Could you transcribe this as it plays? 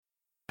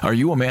Are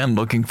you a man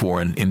looking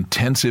for an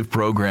intensive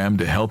program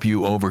to help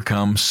you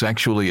overcome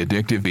sexually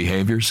addictive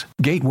behaviors?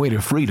 Gateway to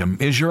Freedom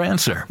is your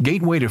answer.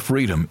 Gateway to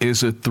Freedom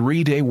is a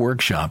 3-day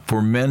workshop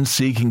for men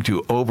seeking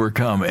to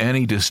overcome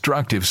any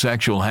destructive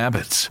sexual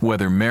habits.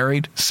 Whether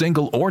married,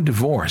 single, or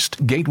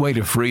divorced, Gateway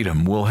to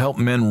Freedom will help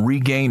men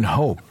regain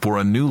hope for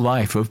a new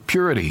life of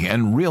purity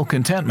and real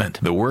contentment.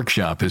 The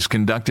workshop is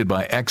conducted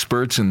by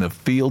experts in the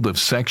field of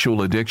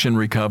sexual addiction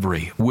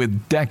recovery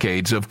with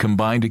decades of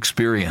combined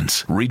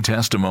experience. Read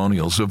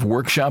testimonials of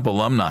workshop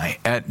alumni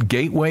at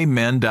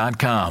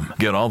gatewaymen.com.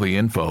 Get all the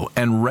info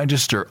and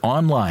register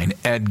online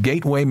at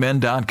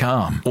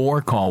gatewaymen.com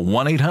or call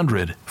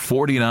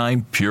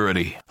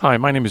 1-800-49-PURITY. Hi,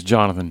 my name is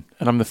Jonathan,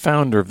 and I'm the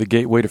founder of the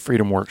Gateway to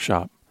Freedom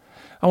Workshop.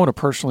 I want to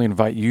personally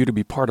invite you to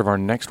be part of our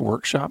next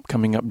workshop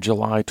coming up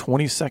July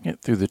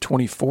 22nd through the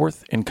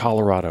 24th in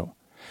Colorado.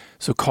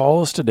 So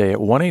call us today at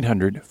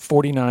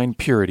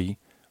 1-800-49-PURITY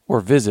or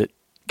visit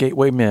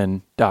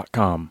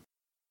gatewaymen.com.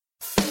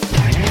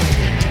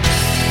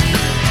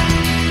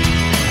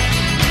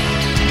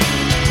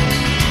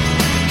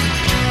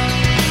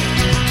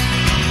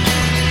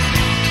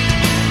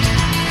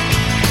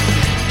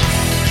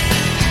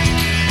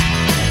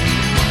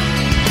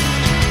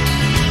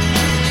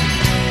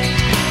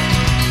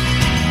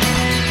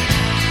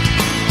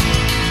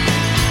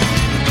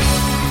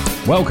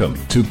 Welcome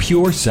to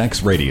Pure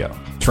Sex Radio,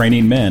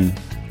 training men,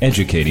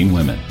 educating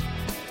women.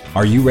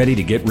 Are you ready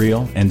to get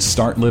real and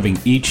start living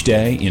each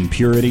day in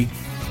purity?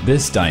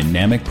 This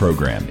dynamic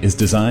program is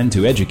designed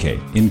to educate,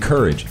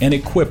 encourage, and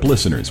equip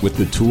listeners with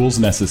the tools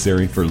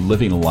necessary for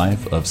living a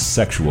life of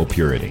sexual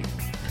purity.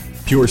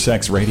 Pure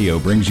Sex Radio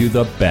brings you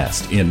the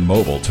best in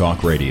mobile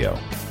talk radio.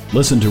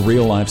 Listen to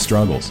real-life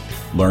struggles,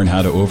 learn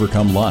how to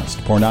overcome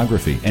lust,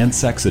 pornography, and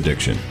sex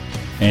addiction,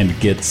 and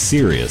get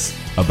serious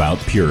about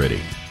purity.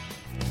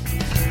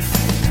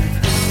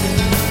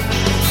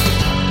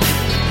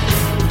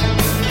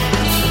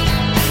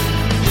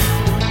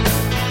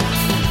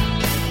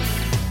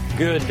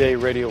 Good day,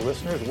 radio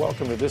listeners.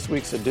 Welcome to this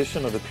week's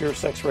edition of the Pure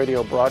Sex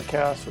Radio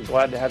broadcast. We're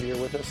glad to have you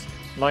here with us.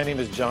 My name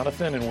is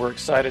Jonathan, and we're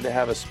excited to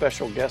have a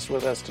special guest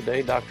with us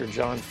today, Dr.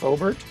 John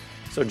Fobert.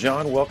 So,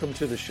 John, welcome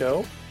to the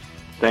show.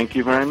 Thank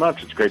you very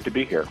much. It's great to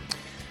be here.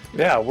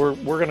 Yeah, we're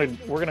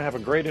gonna have a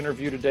great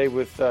interview today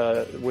with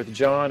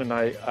John.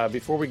 And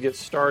before we get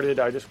started,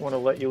 I just want to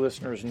let you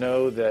listeners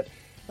know that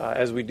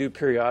as we do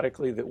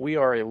periodically, that we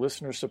are a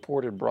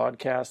listener-supported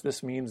broadcast.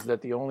 This means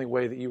that the only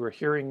way that you are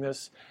hearing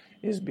this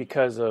is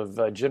because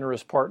of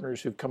generous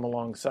partners who've come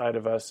alongside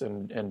of us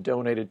and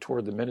donated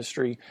toward the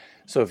ministry.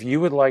 So if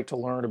you would like to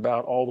learn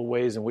about all the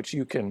ways in which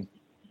you can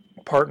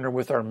partner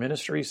with our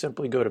ministry,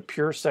 simply go to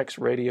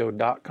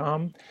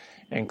puresexradio.com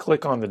and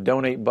click on the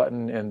donate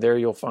button, and there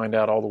you'll find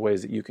out all the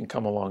ways that you can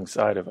come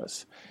alongside of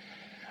us.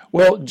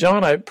 Well,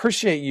 John, I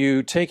appreciate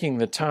you taking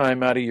the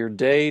time out of your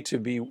day to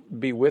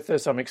be with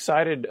us. I'm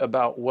excited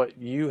about what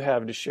you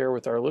have to share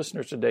with our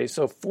listeners today.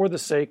 So for the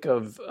sake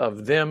of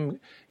them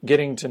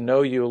getting to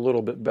know you a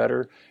little bit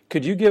better,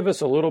 could you give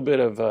us a little bit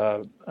of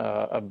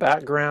a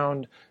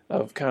background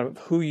of kind of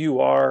who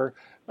you are,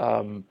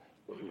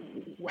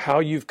 how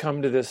you've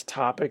come to this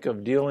topic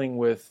of dealing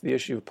with the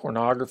issue of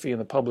pornography in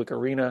the public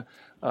arena,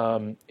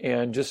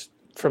 and just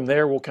from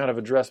there, we'll kind of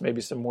address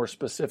maybe some more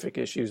specific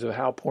issues of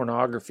how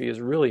pornography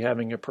is really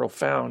having a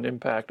profound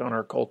impact on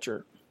our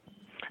culture.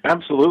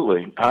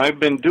 Absolutely. I've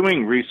been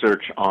doing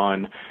research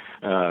on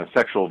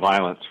sexual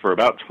violence for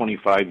about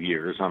 25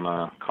 years. I'm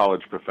a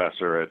college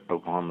professor at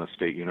Oklahoma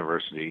State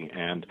University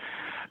and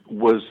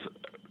was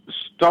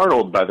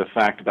startled by the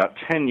fact about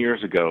 10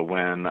 years ago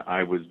when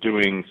I was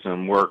doing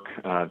some work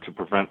to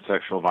prevent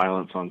sexual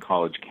violence on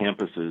college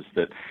campuses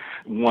that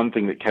one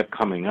thing that kept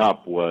coming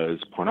up was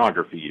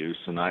pornography use,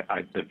 and I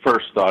at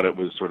first thought it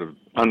was sort of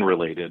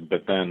unrelated,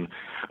 but then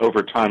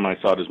over time I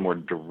saw it as more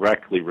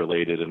directly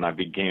related, and I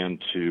began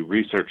to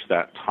research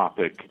that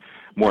topic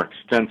more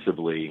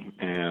extensively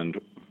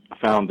and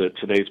found that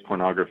today's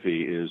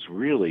pornography is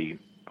really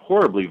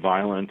horribly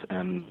violent,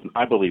 and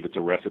I believe it's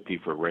a recipe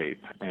for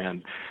rape.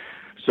 And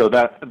so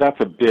that's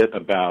a bit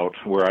about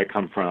where I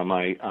come from.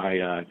 I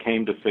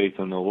came to faith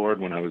in the Lord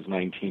when I was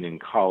 19 in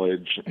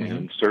college,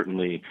 and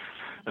certainly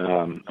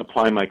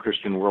apply my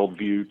Christian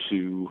worldview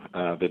to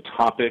the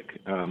topic,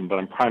 but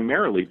I'm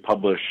primarily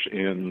published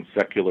in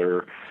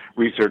secular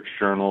research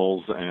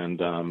journals and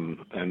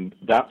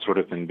that sort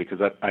of thing,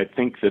 because I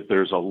think that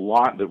there's a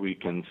lot that we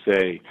can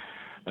say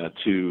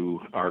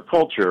to our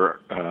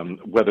culture,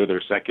 whether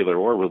they're secular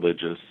or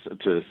religious,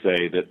 to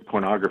say that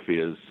pornography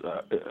is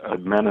a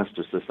menace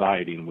to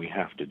society and we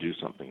have to do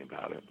something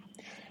about it.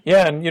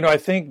 Yeah, and I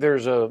think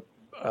there's a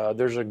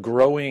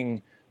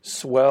growing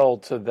swell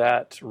to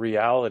that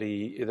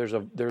reality.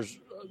 There's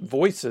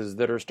voices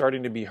that are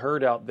starting to be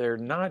heard out there,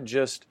 not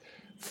just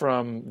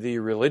from the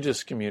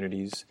religious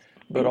communities,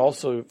 but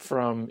also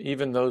from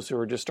even those who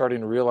are just starting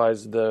to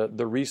realize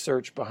the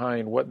research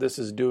behind what this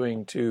is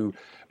doing to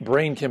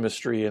brain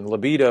chemistry and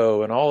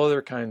libido and all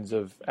other kinds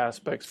of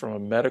aspects from a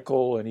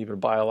medical and even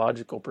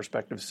biological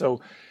perspective. So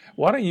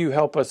why don't you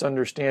help us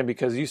understand,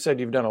 because you said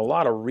you've done a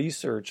lot of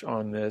research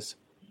on this,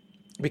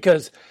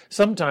 because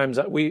sometimes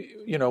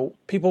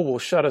people will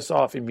shut us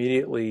off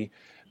immediately.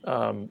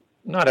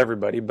 Not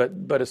everybody,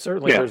 but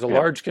certainly there's a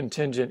large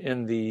contingent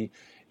in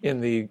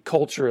the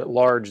culture at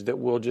large that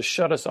will just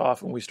shut us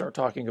off when we start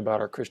talking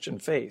about our Christian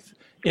faith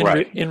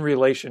in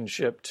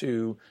relationship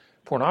to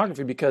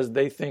pornography, because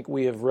they think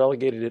we have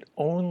relegated it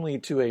only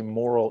to a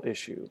moral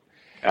issue.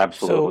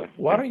 Absolutely. So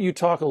why don't you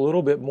talk a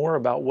little bit more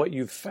about what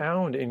you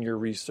found in your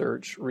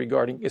research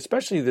regarding,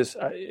 especially this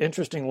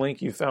interesting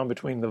link you found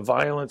between the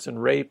violence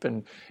and rape,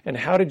 and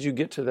how did you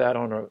get to that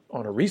on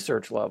a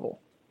research level?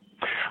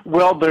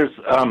 Well,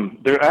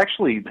 there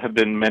actually have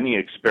been many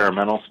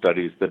experimental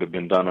studies that have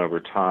been done over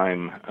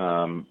time,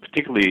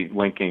 particularly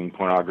linking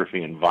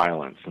pornography and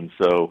violence. And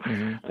so,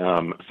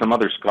 some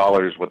other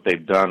scholars, what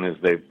they've done is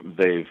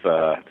they've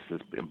I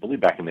believe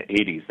back in the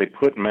 80s, they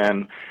put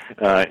men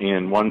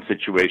in one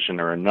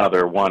situation or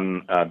another,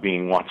 one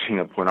being watching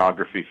a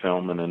pornography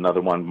film and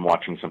another one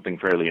watching something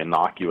fairly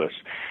innocuous,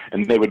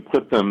 and they would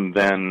put them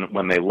then,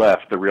 when they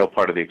left, the real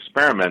part of the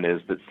experiment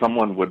is that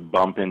someone would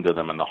bump into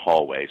them in the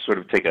hallway, sort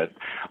of take a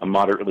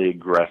moderately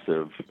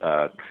aggressive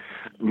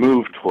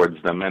move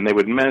towards them, and they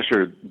would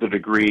measure the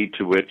degree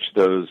to which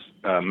those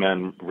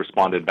men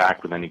responded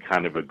back with any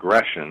kind of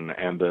aggression.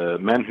 And the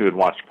men who had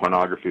watched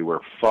pornography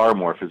were far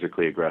more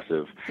physically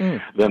aggressive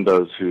than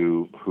those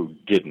who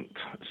didn't.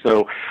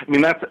 So, I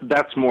mean,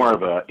 that's more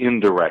of an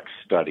indirect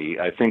study.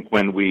 I think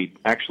when we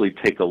actually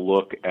take a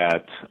look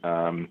at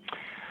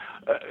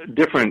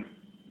different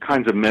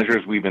kinds of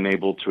measures we've been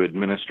able to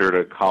administer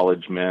to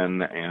college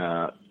men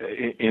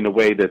in a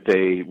way that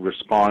they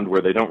respond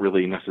where they don't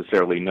really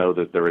necessarily know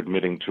that they're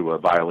admitting to a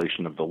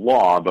violation of the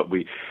law, but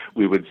we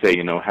would say,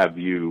 have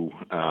you,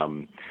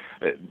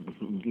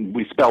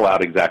 we spell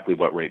out exactly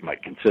what rape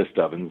might consist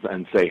of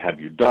and say, have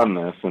you done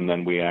this? And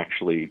then we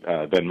actually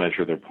then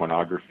measure their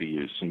pornography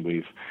use, and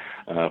we've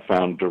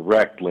found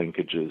direct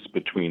linkages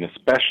between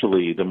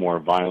especially the more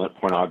violent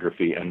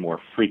pornography and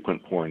more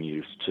frequent porn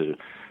use to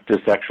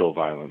sexual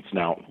violence.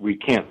 Now, we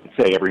can't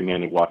say every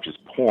man who watches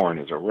porn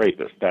is a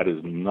rapist. That is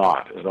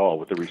not at all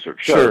what the research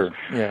shows. Sure,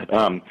 yeah.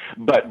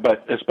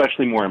 But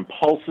especially more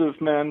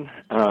impulsive men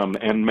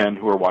and men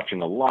who are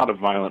watching a lot of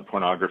violent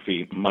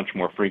pornography much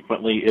more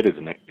frequently, it is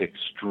an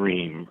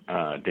extreme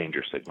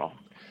danger signal.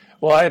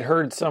 Well, I had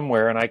heard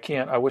somewhere, and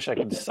I wish I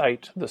could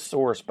cite the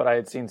source, but I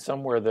had seen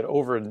somewhere that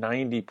over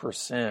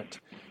 90%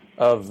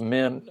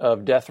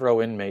 of death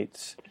row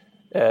inmates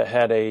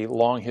had a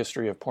long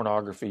history of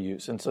pornography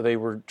use. And so they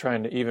were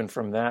trying to, even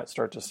from that,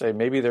 start to say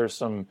maybe there's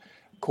some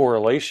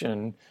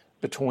correlation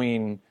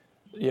between,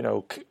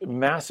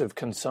 massive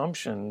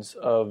consumptions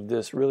of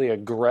this really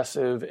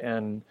aggressive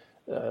and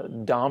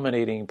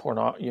dominating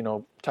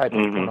type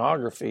of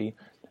pornography,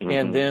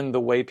 and then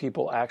the way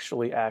people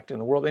actually act in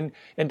the world. And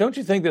don't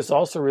you think this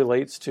also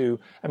relates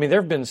to,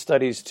 there have been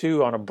studies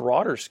too on a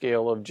broader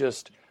scale of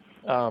just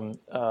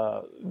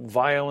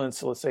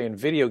violence, let's say in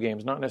video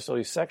games, not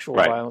necessarily sexual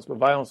violence, but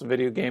violence in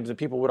video games. And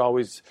people would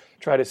always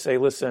try to say,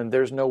 listen,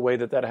 there's no way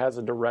that has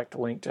a direct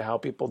link to how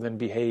people then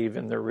behave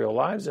in their real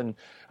lives. And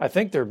I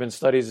think there have been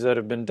studies that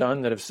have been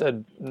done that have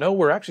said, no,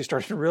 we're actually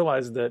starting to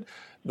realize that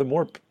the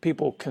more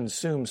people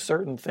consume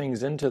certain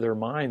things into their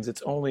minds,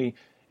 it's only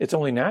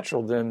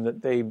natural then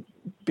that they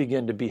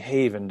begin to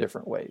behave in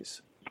different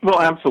ways. Well,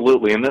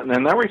 absolutely, and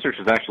that research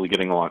is actually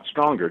getting a lot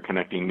stronger,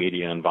 connecting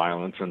media and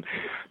violence, and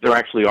there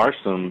actually are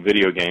some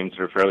video games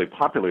that are fairly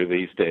popular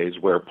these days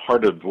where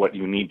part of what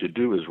you need to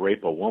do is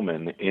rape a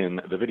woman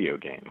in the video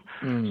game.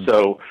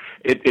 So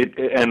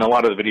and a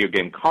lot of the video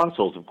game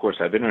consoles, of course,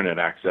 have internet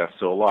access,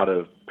 so a lot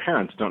of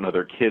parents don't know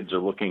their kids are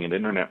looking at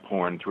internet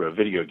porn through a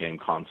video game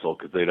console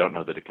because they don't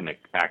know that it can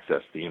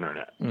access the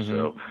internet.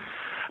 So.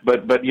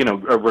 But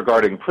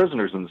regarding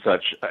prisoners and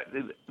such,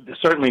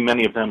 certainly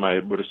many of them I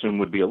would assume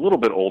would be a little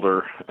bit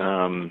older,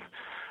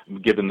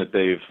 given that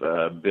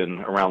they've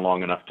been around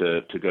long enough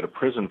to go to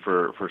prison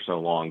for so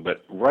long.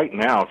 But right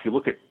now, if you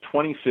look at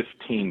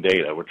 2015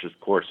 data, which of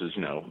course is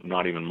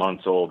not even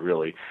months old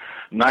really,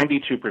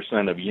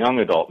 92% of young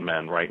adult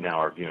men right now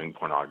are viewing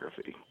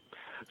pornography.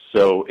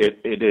 So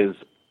it is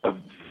a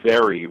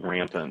very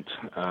rampant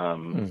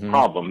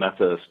problem. That's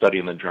a study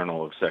in the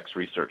Journal of Sex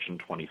Research in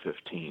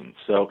 2015.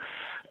 So,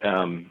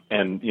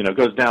 it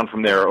goes down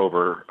from there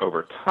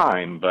over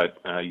time, but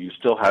you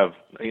still have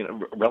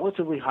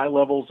relatively high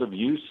levels of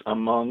use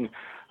among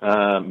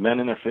men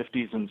in their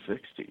 50s and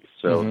 60s.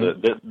 So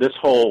this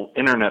whole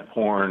internet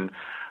porn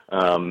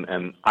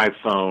and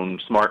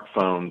iPhone,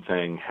 smartphone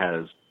thing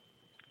has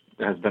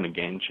been a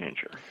game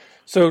changer.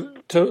 So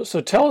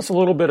tell us a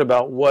little bit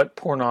about what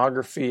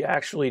pornography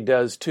actually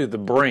does to the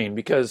brain,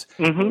 because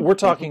we're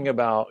talking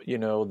about,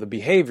 the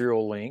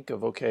behavioral link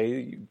of,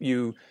 okay,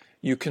 you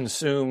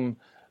consume,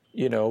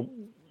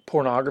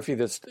 pornography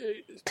that's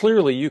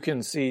clearly you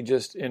can see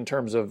just in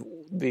terms of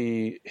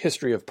the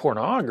history of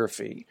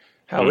pornography,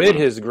 how it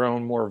has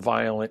grown more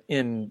violent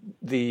in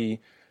the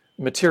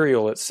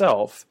material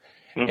itself.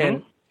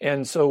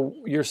 And so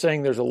you're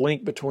saying there's a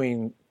link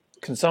between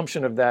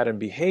consumption of that and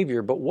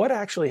behavior, but what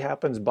actually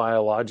happens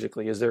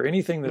biologically? Is there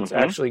anything that's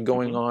actually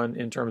going on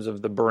in terms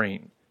of the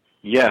brain?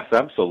 Yes,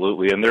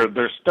 absolutely. And there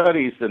are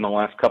studies in the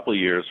last couple of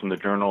years from the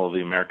Journal of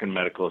the American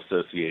Medical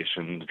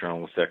Association, the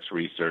Journal of Sex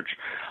Research.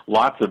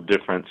 Lots of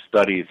different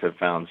studies have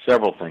found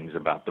several things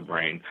about the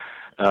brain.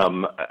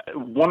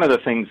 One of the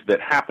things that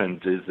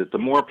happens is that the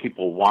more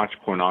people watch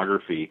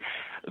pornography,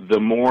 the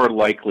more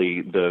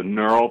likely the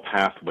neural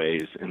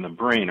pathways in the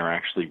brain are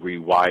actually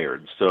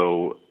rewired.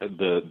 So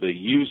the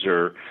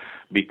user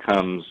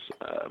becomes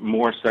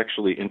more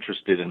sexually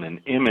interested in an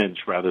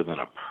image rather than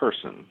a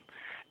person.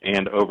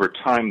 And over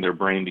time, their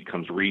brain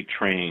becomes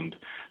retrained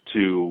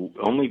to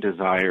only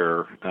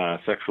desire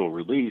sexual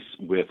release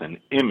with an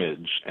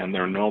image, and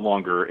they're no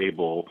longer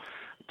able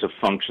to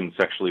function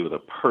sexually with a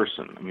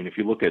person. I mean, if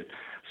you look at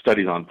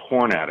studies on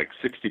porn addicts,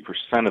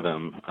 60% of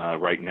them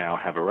right now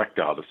have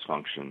erectile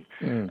dysfunction.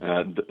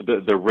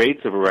 The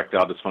rates of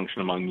erectile dysfunction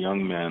among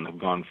young men have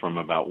gone from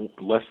about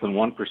less than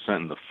 1%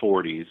 in the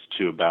 40s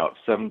to about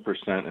 7%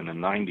 in the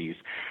 90s.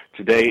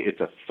 Today,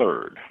 it's a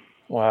third.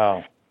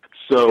 Wow.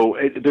 So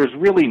there's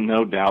really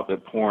no doubt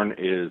that porn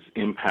is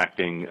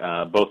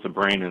impacting both the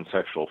brain and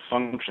sexual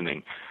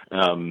functioning.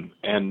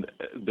 And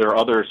there are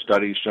other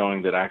studies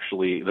showing that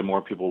actually the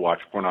more people watch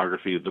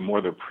pornography, the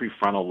more the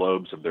prefrontal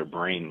lobes of their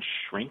brain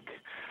shrink.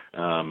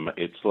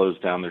 It slows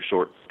down their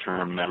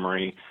short-term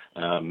memory,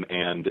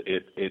 and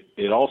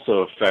it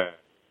also affects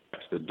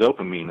the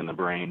dopamine in the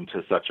brain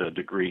to such a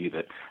degree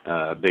that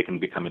they can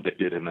become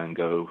addicted and then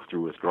go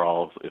through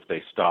withdrawals if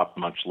they stop,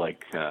 much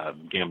like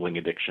gambling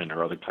addiction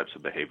or other types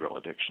of behavioral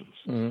addictions.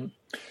 Mm-hmm.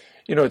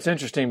 You know, it's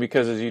interesting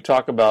because as you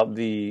talk about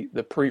the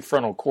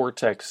prefrontal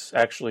cortex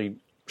actually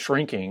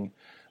shrinking,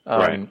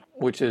 right,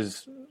 which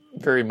is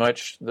very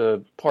much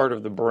the part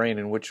of the brain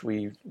in which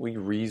we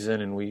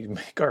reason and we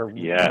make our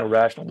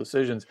rational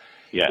decisions.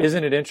 Yes.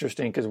 Isn't it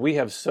interesting? Because we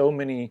have so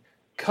many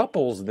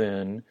couples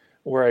then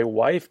where a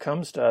wife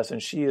comes to us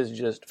and she is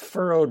just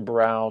furrowed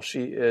brow,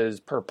 she is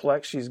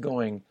perplexed, she's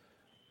going,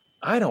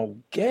 I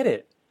don't get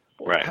it.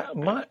 Right.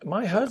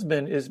 My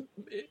husband is,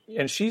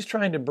 and she's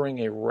trying to bring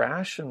a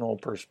rational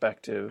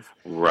perspective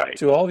right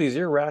to all these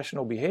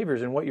irrational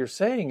behaviors. And what you're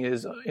saying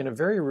is, in a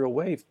very real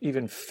way,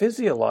 even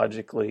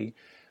physiologically,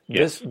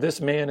 yes, this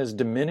man is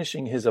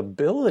diminishing his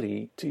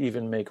ability to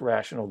even make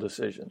rational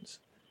decisions.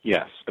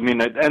 Yes, I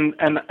mean,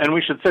 and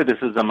we should say this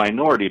is a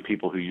minority of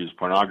people who use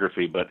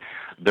pornography, but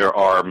there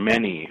are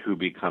many who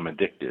become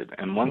addicted.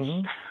 And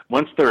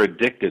once they're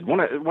addicted, one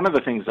of the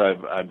things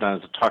I've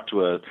done is talk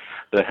to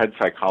the head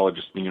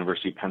psychologist at the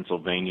University of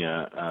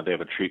Pennsylvania. They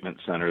have a treatment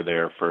center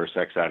there for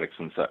sex addicts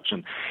and such,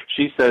 and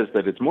she says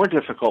that it's more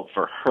difficult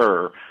for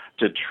her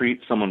to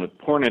treat someone with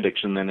porn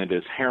addiction than it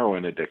is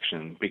heroin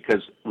addiction,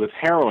 because with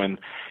heroin,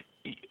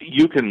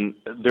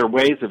 there are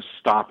ways of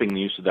stopping the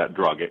use of that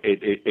drug.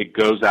 It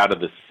goes out of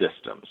the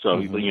system. So,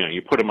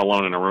 you put them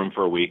alone in a room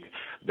for a week,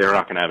 they're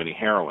not going to have any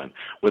heroin.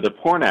 With a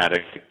porn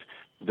addict,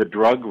 the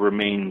drug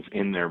remains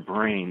in their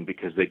brain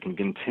because they can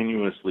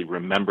continuously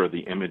remember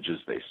the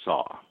images they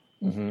saw.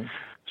 Mm-hmm.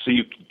 So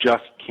you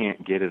just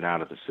can't get it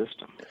out of the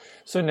system.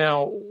 So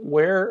now,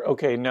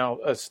 now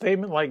a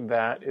statement like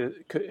that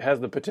has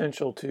the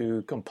potential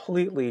to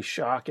completely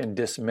shock and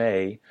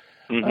dismay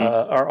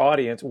our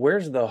audience.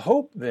 Where's the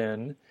hope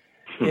then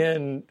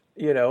in,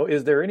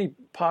 is there any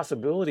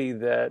possibility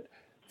that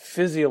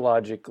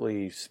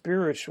physiologically,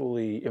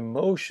 spiritually,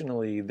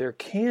 emotionally, there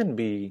can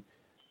be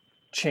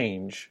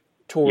change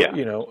toward,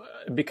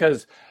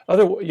 because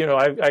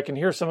I can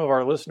hear some of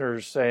our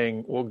listeners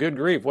saying, well, good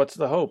grief, what's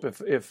the hope?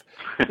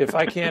 If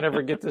I can't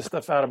ever get this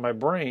stuff out of my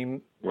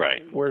brain,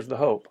 right, where's the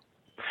hope?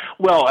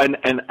 Well, and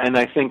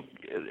I think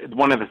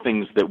one of the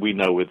things that we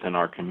know within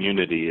our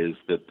community is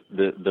that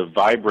the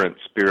vibrant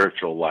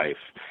spiritual life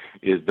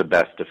is the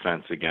best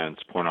defense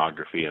against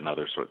pornography and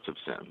other sorts of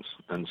sins.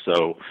 And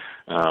so,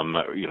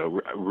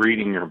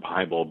 reading your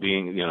Bible,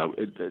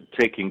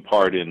 taking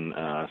part in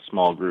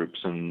small groups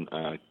and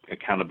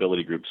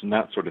accountability groups and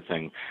that sort of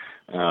thing,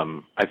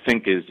 I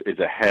think is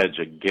a hedge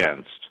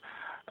against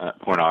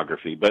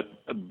pornography.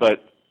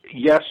 But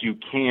yes, you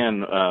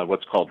can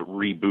what's called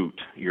reboot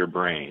your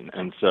brain.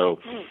 And so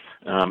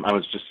I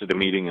was just at a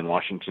meeting in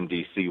Washington,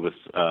 D.C. with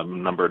a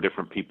number of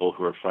different people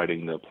who are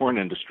fighting the porn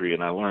industry,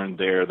 and I learned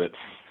there that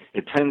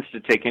it tends to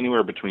take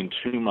anywhere between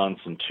 2 months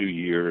and 2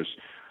 years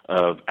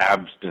of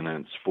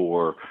abstinence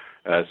for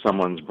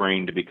someone's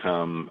brain to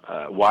become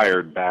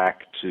wired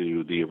back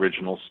to the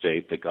original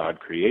state that God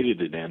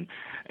created it in,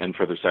 and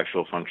for their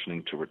sexual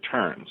functioning to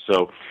return.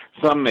 So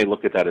some may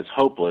look at that as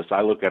hopeless.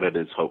 I look at it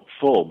as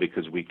hopeful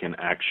because we can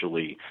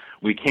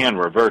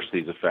reverse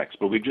these effects,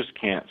 but we just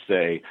can't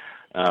say,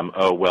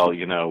 we'll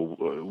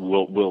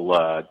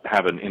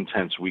have an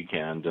intense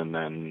weekend and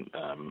then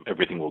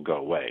everything will go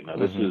away. No,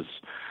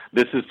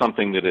 this is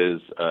something that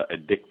is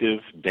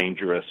addictive,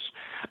 dangerous,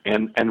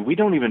 and we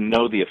don't even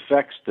know the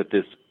effects that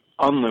this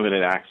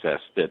unlimited access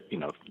that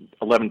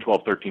 11,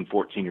 12, 13,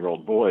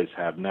 14-year-old boys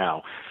have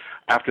now.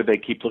 After they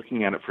keep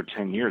looking at it for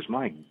 10 years,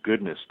 my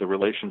goodness, the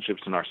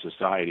relationships in our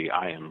society,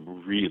 I am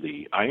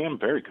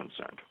very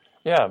concerned.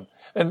 Yeah,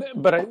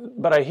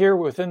 but I hear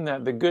within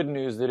that the good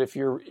news that if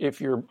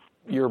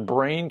your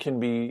brain can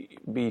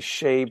be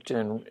shaped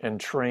and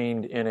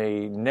trained in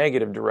a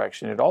negative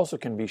direction, it also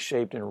can be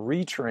shaped and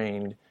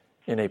retrained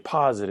in a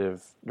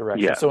positive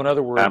direction. Yeah, So in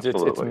other words, it's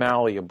absolutely.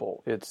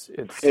 malleable. It's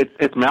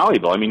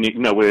malleable. I mean,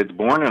 it's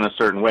born in a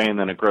certain way, and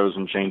then it grows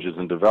and changes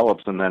and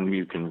develops, and then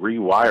you can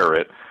rewire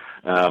it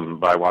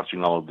by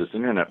watching all of this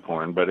internet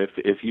porn. But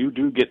if you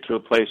do get to a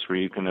place where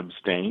you can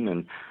abstain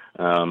and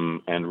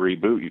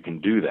reboot, you can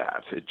do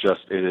that. It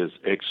is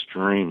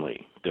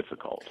extremely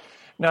difficult.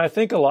 Now, I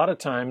think a lot of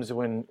times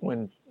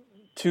when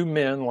two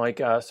men like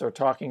us are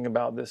talking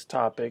about this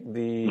topic,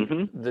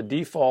 the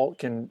default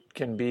can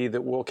be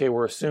that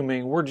we're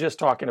assuming we're just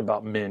talking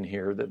about men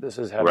here, that this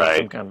is having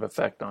some kind of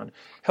effect on.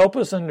 Help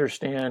us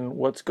understand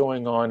what's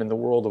going on in the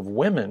world of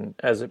women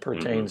as it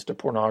pertains to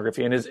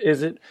pornography, and is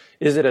it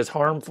as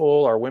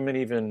harmful? Are women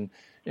even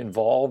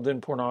involved in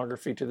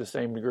pornography to the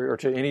same degree or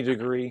to any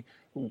degree?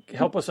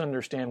 Help us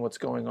understand what's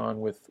going on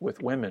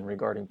with women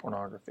regarding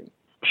pornography.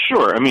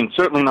 Sure. I mean,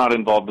 certainly not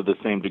involved to the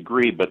same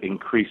degree, but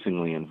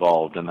increasingly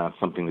involved, and that's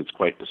something that's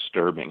quite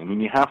disturbing. I mean,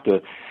 you have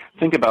to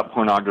think about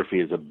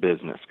pornography as a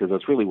business, because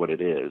that's really what it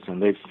is, and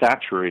they've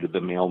saturated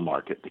the male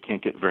market. They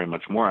can't get very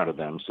much more out of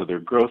them, so their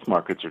growth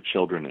markets are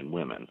children and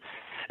women.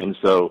 And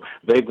so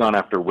they've gone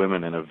after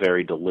women in a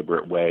very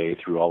deliberate way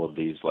through all of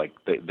these, like,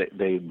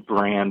 they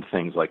brand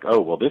things like, oh,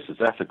 well, this is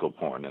ethical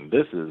porn, and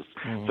this is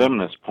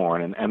feminist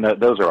porn, and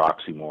those are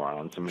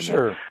oxymorons. I mean,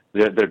 sure.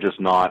 They're just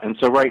not. And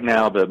so right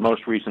now, the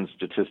most recent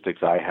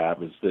statistics I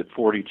have is that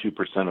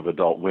 42% of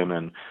adult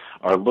women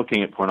are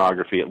looking at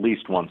pornography at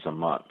least once a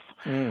month.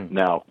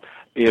 Now,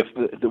 if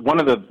one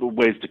of the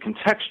ways to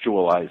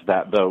contextualize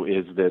that, though,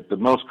 is that the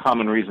most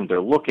common reason they're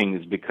looking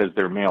is because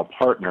their male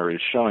partner is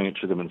showing it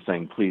to them and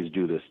saying, please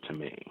do this to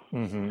me.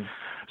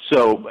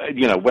 So,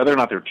 whether or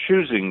not they're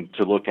choosing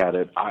to look at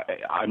it,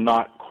 I'm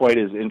not quite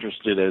as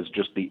interested as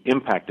just the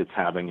impact it's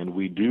having, and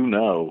we do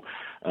know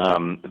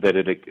that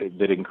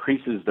it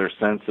increases their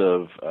sense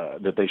of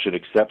that they should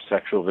accept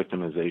sexual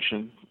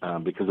victimization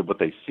because of what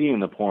they see in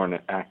the porn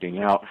acting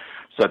out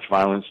such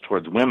violence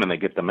towards women. They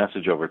get the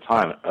message over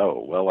time,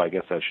 oh, well, I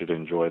guess I should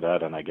enjoy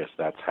that, and I guess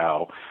that's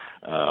how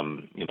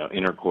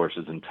intercourse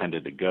is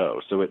intended to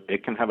go. So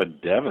it can have a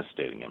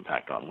devastating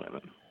impact on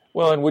women.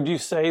 Well, and would you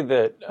say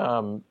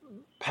that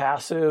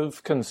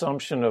passive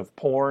consumption of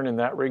porn in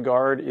that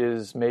regard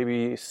is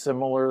maybe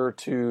similar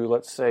to,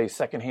 let's say,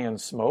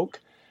 secondhand smoke?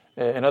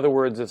 In other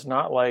words, it's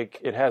not like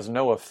it has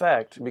no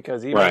effect,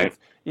 because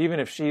even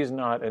if she's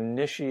not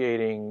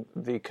initiating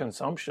the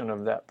consumption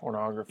of that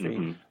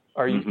pornography,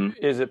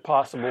 is it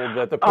possible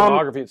that the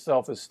pornography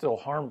itself is still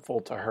harmful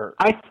to her?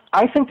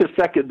 I think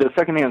the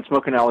secondhand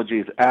smoke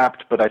analogy is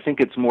apt, but I think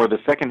it's more the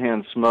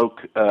secondhand smoke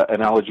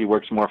analogy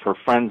works more for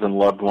friends and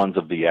loved ones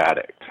of the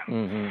addict.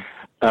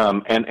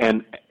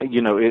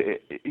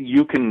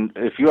 You can,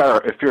 if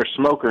you're a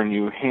smoker and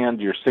you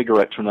hand your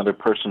cigarette to another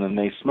person and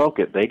they smoke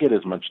it, they get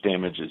as much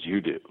damage as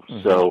you do.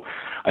 So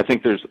I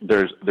think there's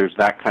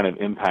that kind of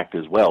impact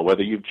as well.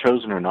 Whether you've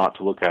chosen or not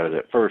to look at it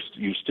at first,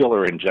 you still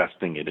are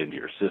ingesting it into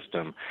your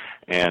system,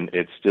 and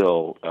it's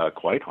still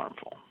quite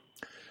harmful.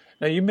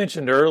 Now, you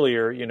mentioned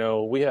earlier,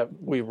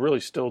 we really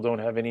still don't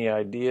have any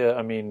idea,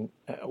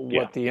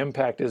 what the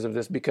impact is of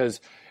this, because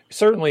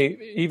certainly,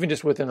 even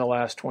just within the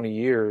last 20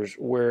 years,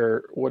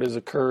 where what has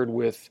occurred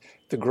with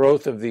the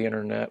growth of the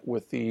internet,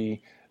 with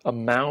the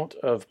amount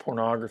of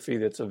pornography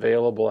that's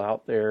available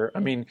out there.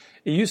 It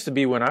used to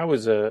be when I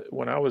was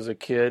a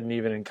kid and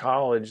even in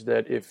college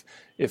that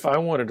if I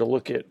wanted to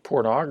look at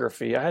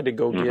pornography, I had to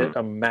go get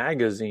a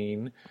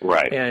magazine,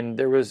 and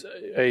there was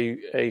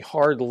a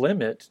hard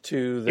limit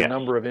to the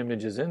number of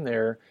images in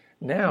there.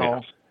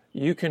 Now,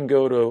 you can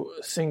go to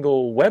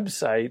single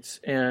websites,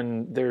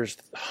 and there's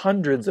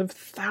hundreds of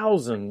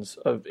thousands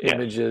of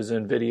images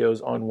and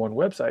videos on one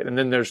website, and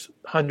then there's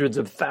hundreds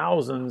of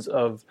thousands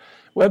of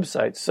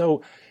websites.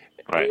 So,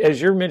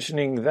 as you're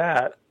mentioning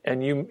that,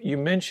 and you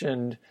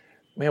mentioned,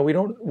 man, we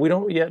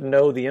don't yet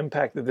know the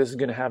impact that this is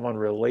going to have on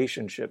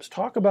relationships.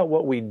 Talk about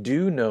what we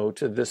do know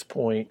to this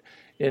point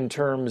in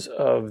terms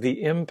of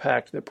the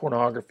impact that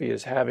pornography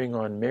is having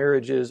on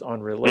marriages,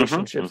 on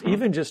relationships,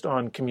 even just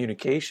on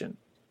communication.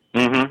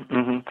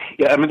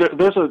 Yeah,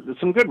 there's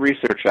some good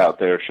research out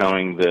there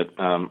showing that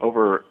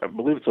I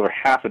believe it's over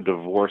half of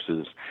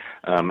divorces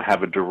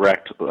have a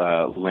direct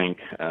link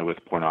with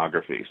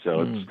pornography.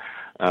 So it's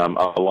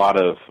a lot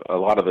of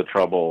the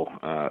trouble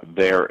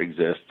there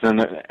exists,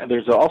 and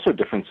there's also a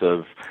difference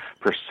of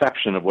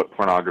perception of what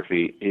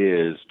pornography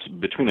is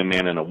between a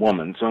man and a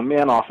woman. So a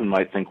man often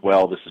might think,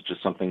 well, this is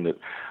just something that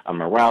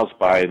I'm aroused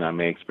by and I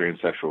may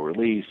experience sexual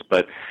release,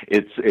 but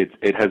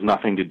it has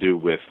nothing to do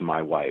with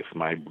my wife,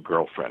 my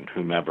girlfriend,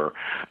 whomever.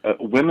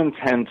 Women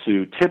tend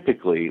to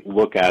typically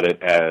look at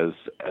it as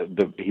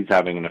he's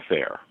having an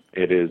affair.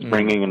 It is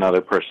bringing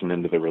another person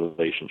into the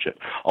relationship,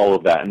 all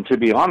of that. And to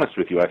be honest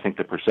with you, I think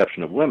the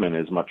perception of women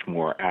is much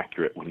more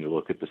accurate when you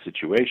look at the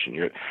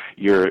situation.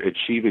 You're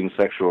achieving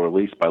sexual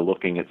release by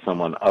looking at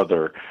someone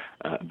other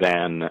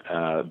than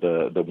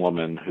the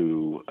woman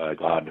who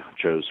God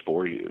chose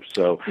for you.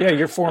 So yeah,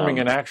 you're forming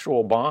an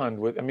actual bond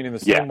with. I mean, in the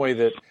same way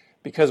that,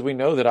 because we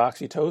know that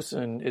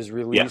oxytocin is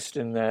released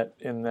in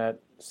that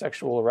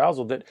sexual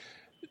arousal, that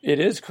it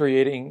is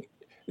creating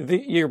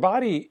your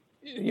body.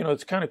 You know,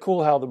 it's kind of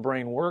cool how the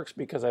brain works,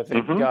 because I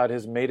think God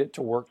has made it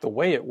to work the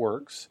way it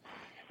works.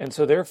 And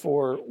so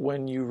therefore,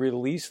 when you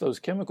release those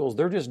chemicals,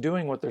 they're just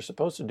doing what they're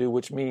supposed to do,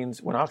 which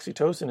means when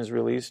oxytocin is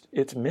released,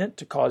 it's meant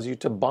to cause you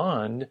to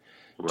bond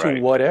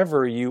to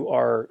whatever you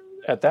are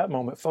at that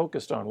moment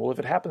focused on. Well, if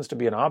it happens to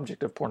be an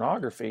object of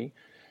pornography,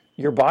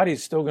 your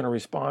body's still going to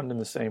respond in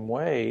the same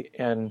way.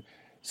 And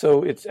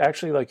so it's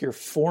actually like you're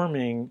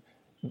forming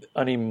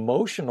an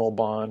emotional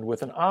bond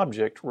with an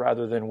object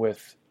rather than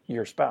with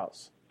your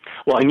spouse.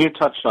 Well, and you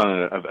touched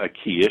on a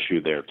key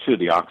issue there, too,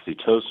 the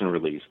oxytocin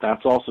release.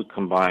 That's also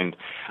combined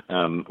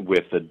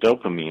with the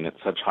dopamine at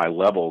such high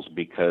levels,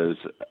 because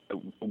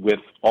with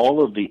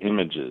all of the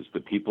images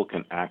that people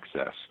can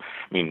access,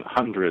 I mean,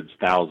 hundreds,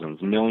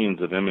 thousands,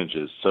 millions of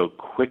images so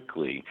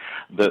quickly,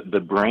 the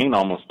brain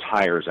almost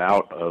tires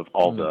out of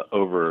all the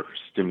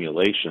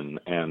overstimulation,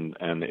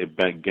 and it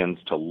begins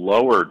to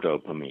lower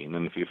dopamine.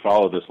 And if you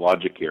follow this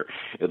logic here,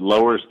 it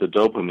lowers the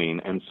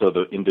dopamine, and so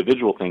the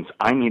individual thinks,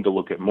 I need to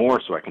look at more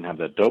so I can have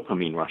that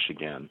dopamine rush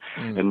again.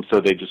 And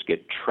so they just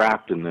get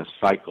trapped in this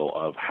cycle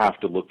of have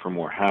to look for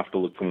more.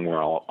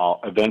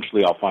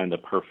 Eventually I'll find the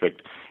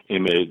perfect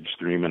image,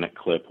 3-minute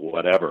clip,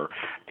 whatever,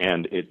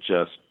 and it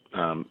just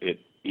it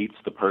eats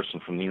the person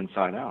from the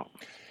inside out.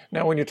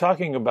 Now, when you're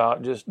talking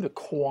about just the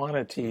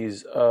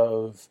quantities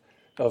of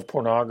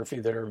pornography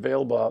that are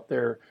available out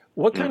there,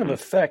 what kind of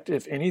effect,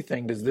 if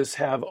anything, does this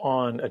have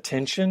on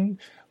attention,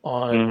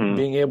 on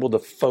being able to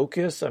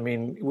focus? I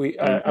mean,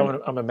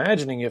 I'm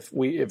imagining if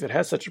it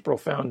has such a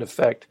profound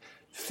effect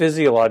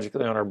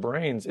physiologically on our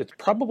brains, it's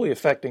probably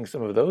affecting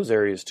some of those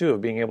areas too,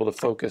 of being able to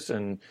focus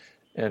and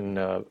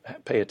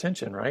pay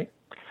attention, right?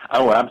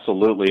 Oh,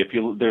 absolutely.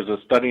 There's a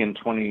study in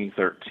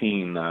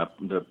 2013,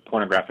 the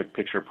pornographic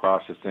picture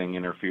processing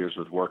interferes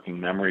with working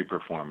memory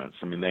performance.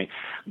 I mean,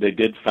 they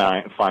did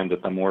find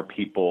that the more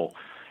people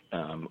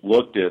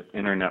looked at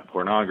internet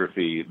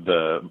pornography,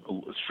 the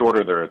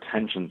shorter their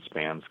attention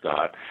spans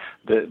got.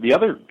 The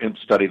other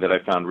study that I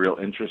found real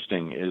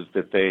interesting is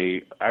that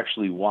they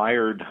actually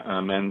wired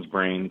men's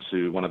brain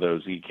to one of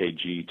those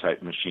EKG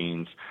type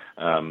machines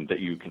that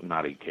you can,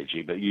 not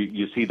EKG, but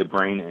you see the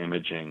brain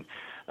imaging,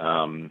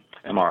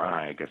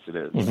 MRI, I guess it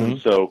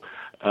is. So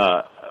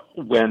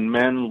when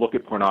men look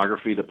at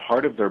pornography, the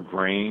part of their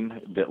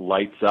brain that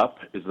lights up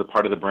is the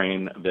part of the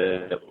brain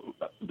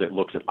that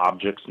looks at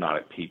objects, not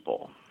at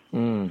people.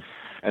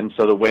 And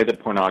so the way that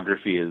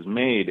pornography is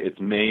made,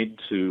 it's made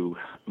to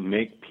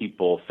make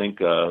people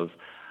think of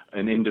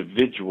an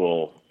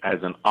individual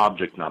as an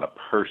object, not a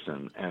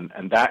person.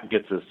 And that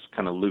gets us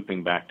kind of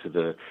looping back to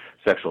the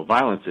sexual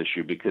violence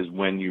issue, because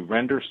when you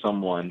render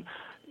someone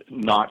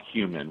not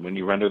human, when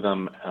you render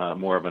them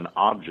more of an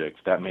object,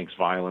 that makes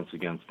violence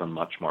against them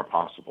much more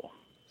possible.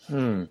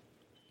 Well,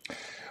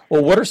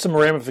 what are some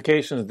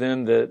ramifications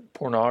then that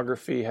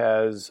pornography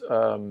has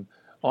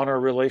on our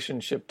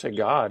relationship to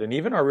God, and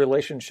even our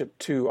relationship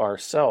to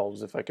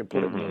ourselves, if I could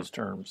put it in those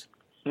terms?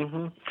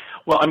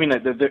 Well, I mean,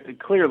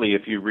 clearly,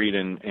 if you read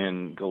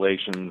in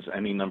Galatians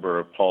any number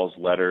of Paul's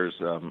letters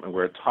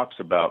where it talks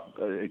about,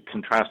 it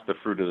contrasts the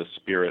fruit of the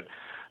Spirit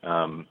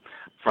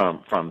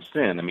from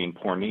sin. I mean,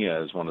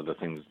 porneia is one of the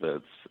things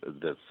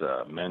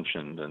that's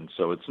mentioned, and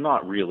so it's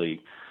not really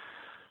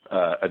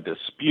a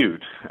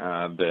dispute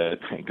that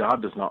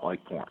God does not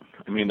like porn.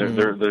 I mean, there's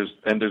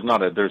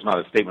not a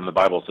statement in the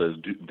Bible that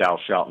says thou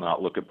shalt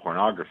not look at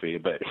pornography.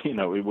 But you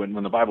know,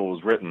 when the Bible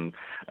was written,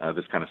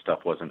 this kind of stuff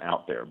wasn't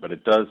out there. But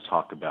it does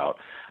talk about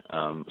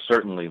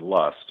certainly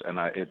lust, and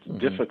it's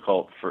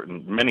difficult for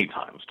many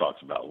times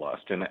talks about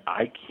lust. And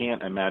I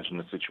can't imagine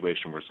a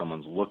situation where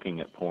someone's looking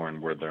at porn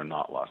where they're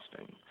not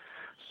lusting.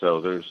 So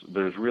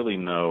there's really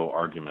no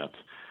argument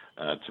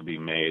to be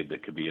made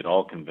that could be at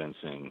all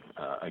convincing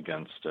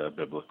against a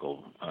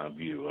biblical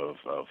view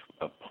of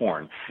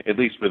porn, at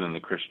least within the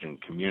Christian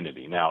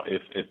community. Now,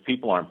 if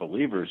people aren't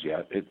believers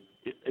yet,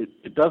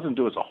 it doesn't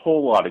do us a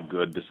whole lot of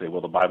good to say,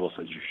 well, the Bible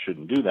says you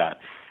shouldn't do that,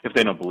 if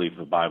they don't believe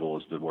the Bible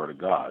is the Word of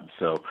God.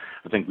 So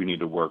I think we need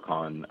to work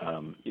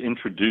on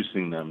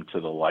introducing them to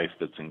the life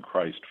that's in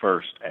Christ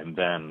first, and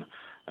then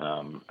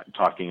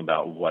talking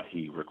about what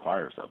He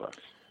requires of us.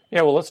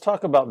 Yeah, well, let's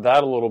talk about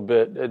that a little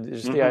bit,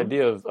 just the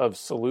idea of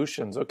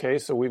solutions. Okay,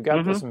 so we've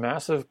got this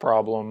massive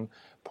problem.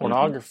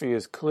 Pornography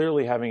is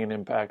clearly having an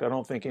impact. I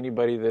don't think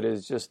anybody that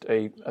is just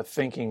a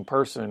thinking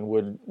person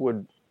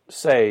would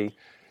say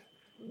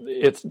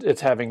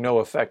it's having no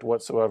effect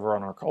whatsoever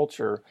on our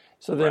culture.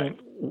 So then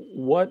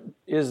what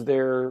is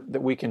there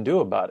that we can do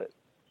about it?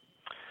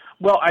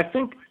 Well, I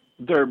think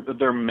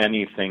There are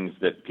many things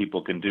that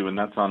people can do, and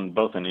that's on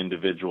both an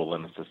individual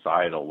and a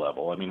societal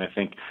level. I mean, I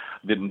think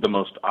the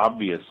most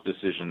obvious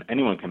decision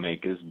anyone can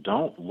make is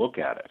don't look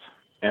at it.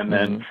 And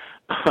then,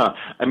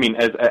 I mean,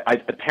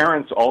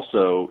 parents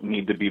also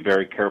need to be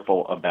very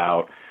careful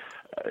about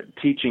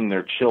teaching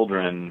their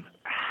children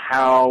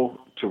how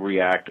to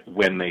react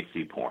when they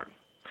see porn.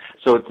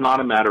 So it's not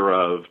a matter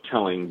of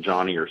telling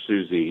Johnny or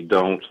Susie,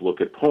 don't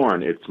look at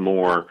porn. It's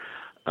more,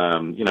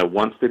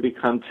 once they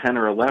become 10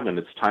 or 11,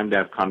 it's time to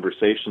have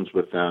conversations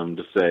with them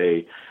to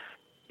say,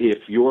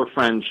 if your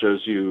friend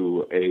shows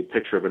you a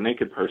picture of a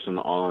naked person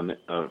on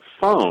a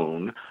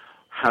phone,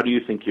 how do you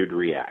think you'd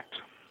react?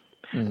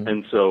 Mm-hmm.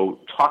 And so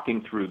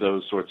talking through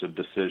those sorts of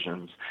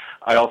decisions.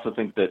 I also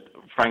think that,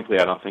 frankly,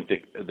 I don't think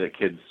that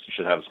kids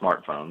should have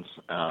smartphones,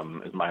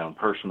 is my own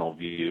personal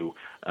view.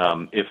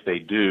 If they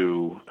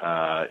do,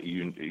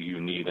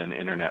 you need an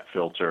internet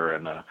filter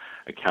and an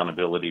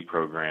accountability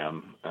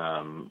program.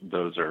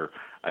 Those are,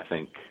 I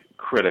think,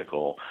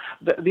 critical.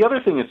 The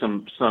other thing is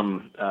some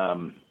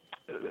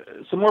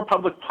more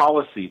public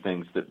policy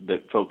things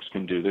that folks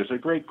can do. There's a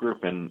great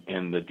group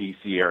in the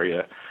D.C.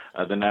 area,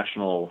 the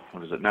National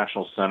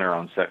Center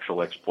on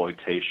Sexual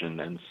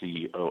Exploitation,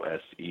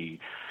 NCOSE,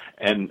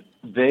 and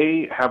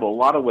they have a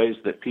lot of ways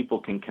that people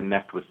can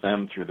connect with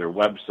them through their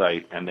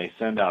website, and they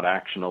send out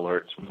action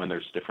alerts when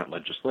there's different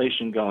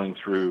legislation going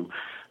through,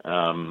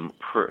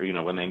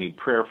 when they need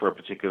prayer for a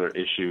particular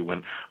issue,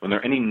 when there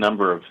are any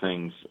number of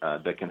things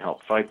that can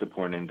help fight the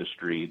porn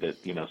industry that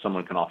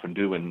someone can often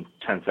do in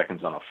 10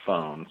 seconds on a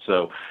phone.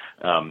 So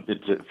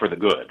it's for the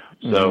good.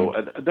 Mm-hmm. So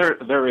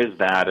there is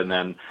that, and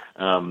then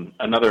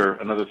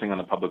another thing on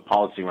the public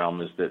policy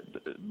realm is that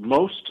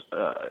most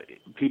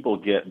people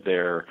get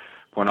their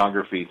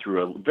pornography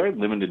through a very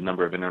limited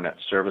number of internet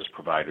service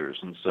providers,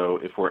 and so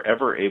if we're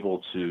ever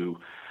able to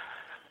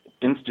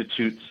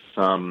institute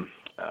some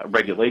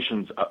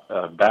regulations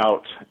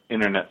about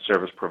internet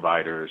service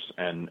providers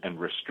and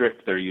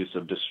restrict their use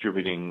of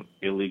distributing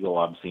illegal,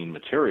 obscene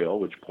material,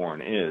 which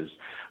porn is,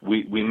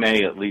 we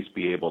may at least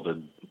be able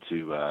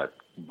to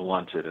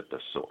blunt it at the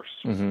source.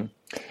 Mm-hmm.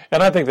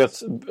 And I think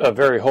that's a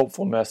very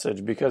hopeful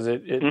message, because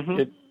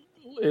it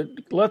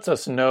lets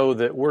us know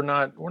that we're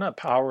not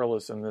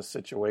powerless in this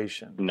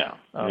situation. No,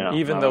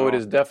 even though it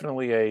is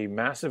definitely a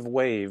massive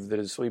wave that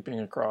is sweeping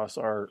across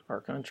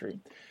our country.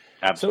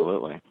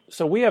 Absolutely.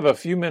 So we have a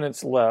few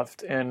minutes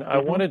left, and I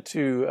wanted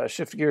to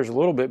shift gears a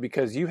little bit,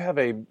 because you have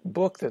a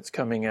book that's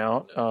coming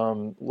out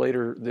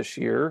later this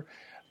year,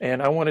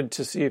 and I wanted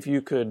to see if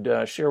you could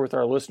share with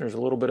our listeners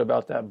a little bit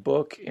about that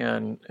book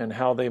and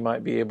how they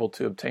might be able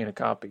to obtain a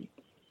copy.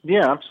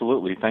 Yeah,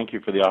 absolutely. Thank you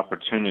for the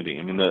opportunity.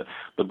 I mean,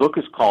 the book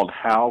is called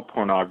How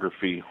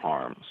Pornography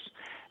Harms,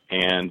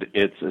 and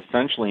it's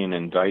essentially an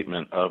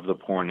indictment of the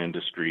porn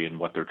industry and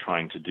what they're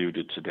trying to do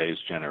to today's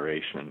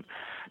generation.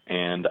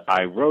 And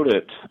I wrote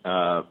it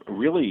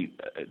really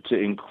to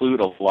include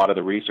a lot of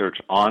the research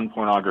on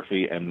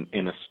pornography, and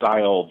in a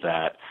style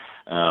that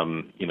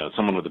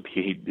someone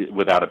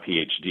without a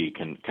PhD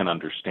can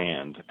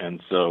understand.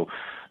 And so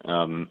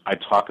I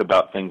talk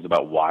about things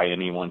about why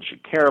anyone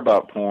should care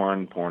about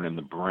porn in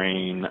the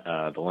brain,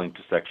 the link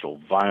to sexual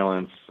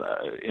violence,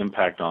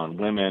 impact on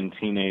women,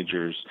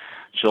 teenagers,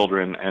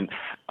 children, and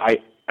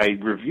I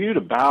reviewed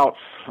about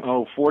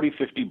 40,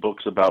 50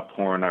 books about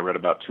porn. I read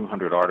about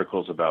 200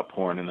 articles about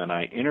porn, and then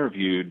I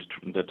interviewed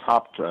the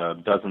top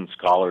dozen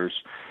scholars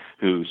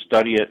who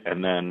study it,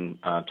 and then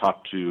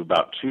talked to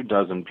about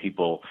 24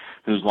 people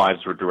whose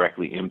lives were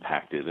directly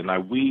impacted. And I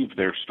weave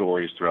their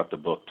stories throughout the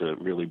book to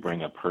really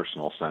bring a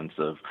personal sense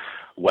of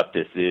what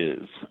this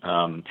is.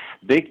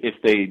 If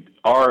they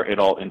are at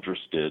all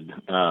interested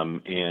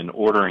in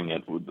ordering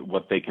it,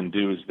 what they can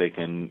do is they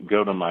can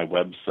go to my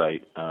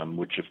website,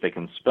 which if they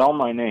can spell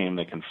my name,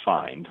 they can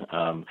find.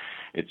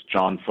 It's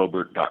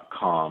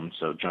johnfobert.com,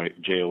 so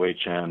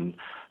John,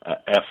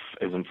 F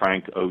as in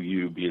Frank,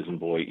 O-U, B as in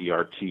boy,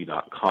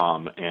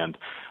 ERT.com, and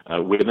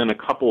within a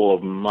couple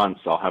of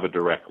months I'll have a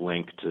direct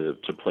link to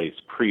place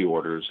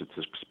pre-orders.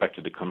 It's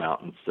expected to come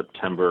out in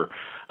September.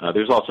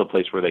 There's also a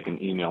place where they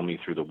can email me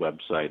through the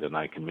website, and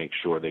I can make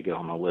sure they get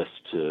on the list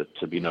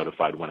to be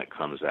notified when it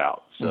comes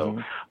out. So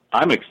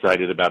I'm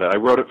excited about it. I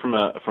wrote it from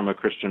a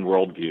Christian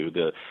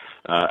worldview.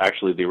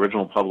 Actually, the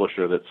original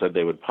publisher that said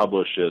they would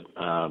publish it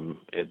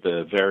at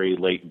the very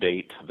late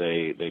date,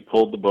 they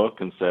pulled the book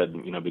and said,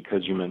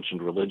 because you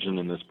mentioned religion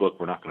in this book,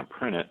 we're not going to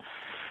print it.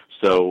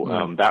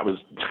 So that was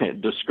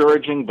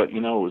discouraging, but it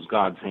was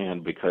God's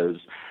hand, because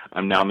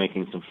I'm now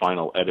making some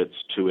final edits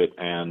to it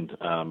and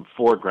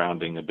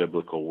foregrounding a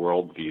biblical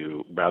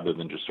worldview rather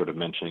than just sort of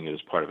mentioning it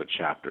as part of a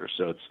chapter.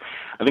 So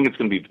I think it's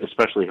going to be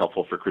especially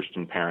helpful for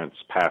Christian parents,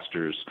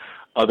 pastors,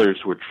 others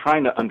who are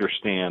trying to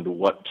understand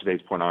what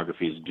today's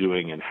pornography is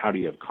doing and how do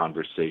you have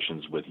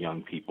conversations with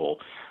young people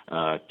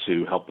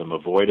to help them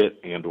avoid it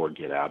and or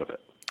get out of it.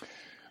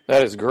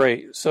 That is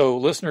great. So,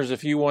 listeners,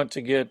 if you want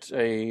to get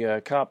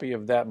a copy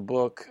of that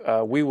book,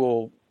 we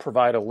will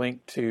provide a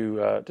link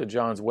to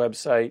John's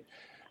website,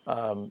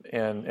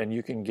 and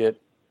you can get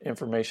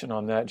information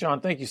on that.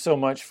 John, thank you so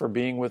much for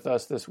being with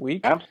us this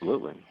week.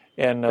 Absolutely.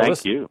 And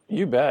thank you.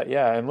 You bet.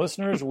 Yeah. And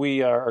listeners,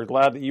 we are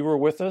glad that you were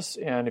with us.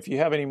 And if you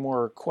have any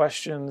more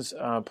questions,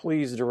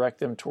 please direct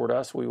them toward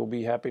us. We will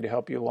be happy to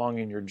help you along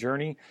in your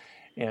journey.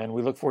 And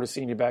we look forward to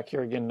seeing you back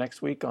here again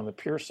next week on the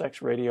Pure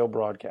Sex Radio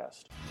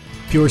broadcast.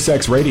 Pure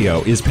Sex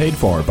Radio is paid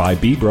for by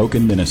Be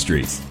Broken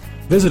Ministries.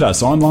 Visit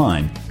us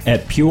online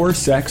at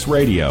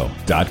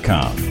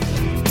puresexradio.com.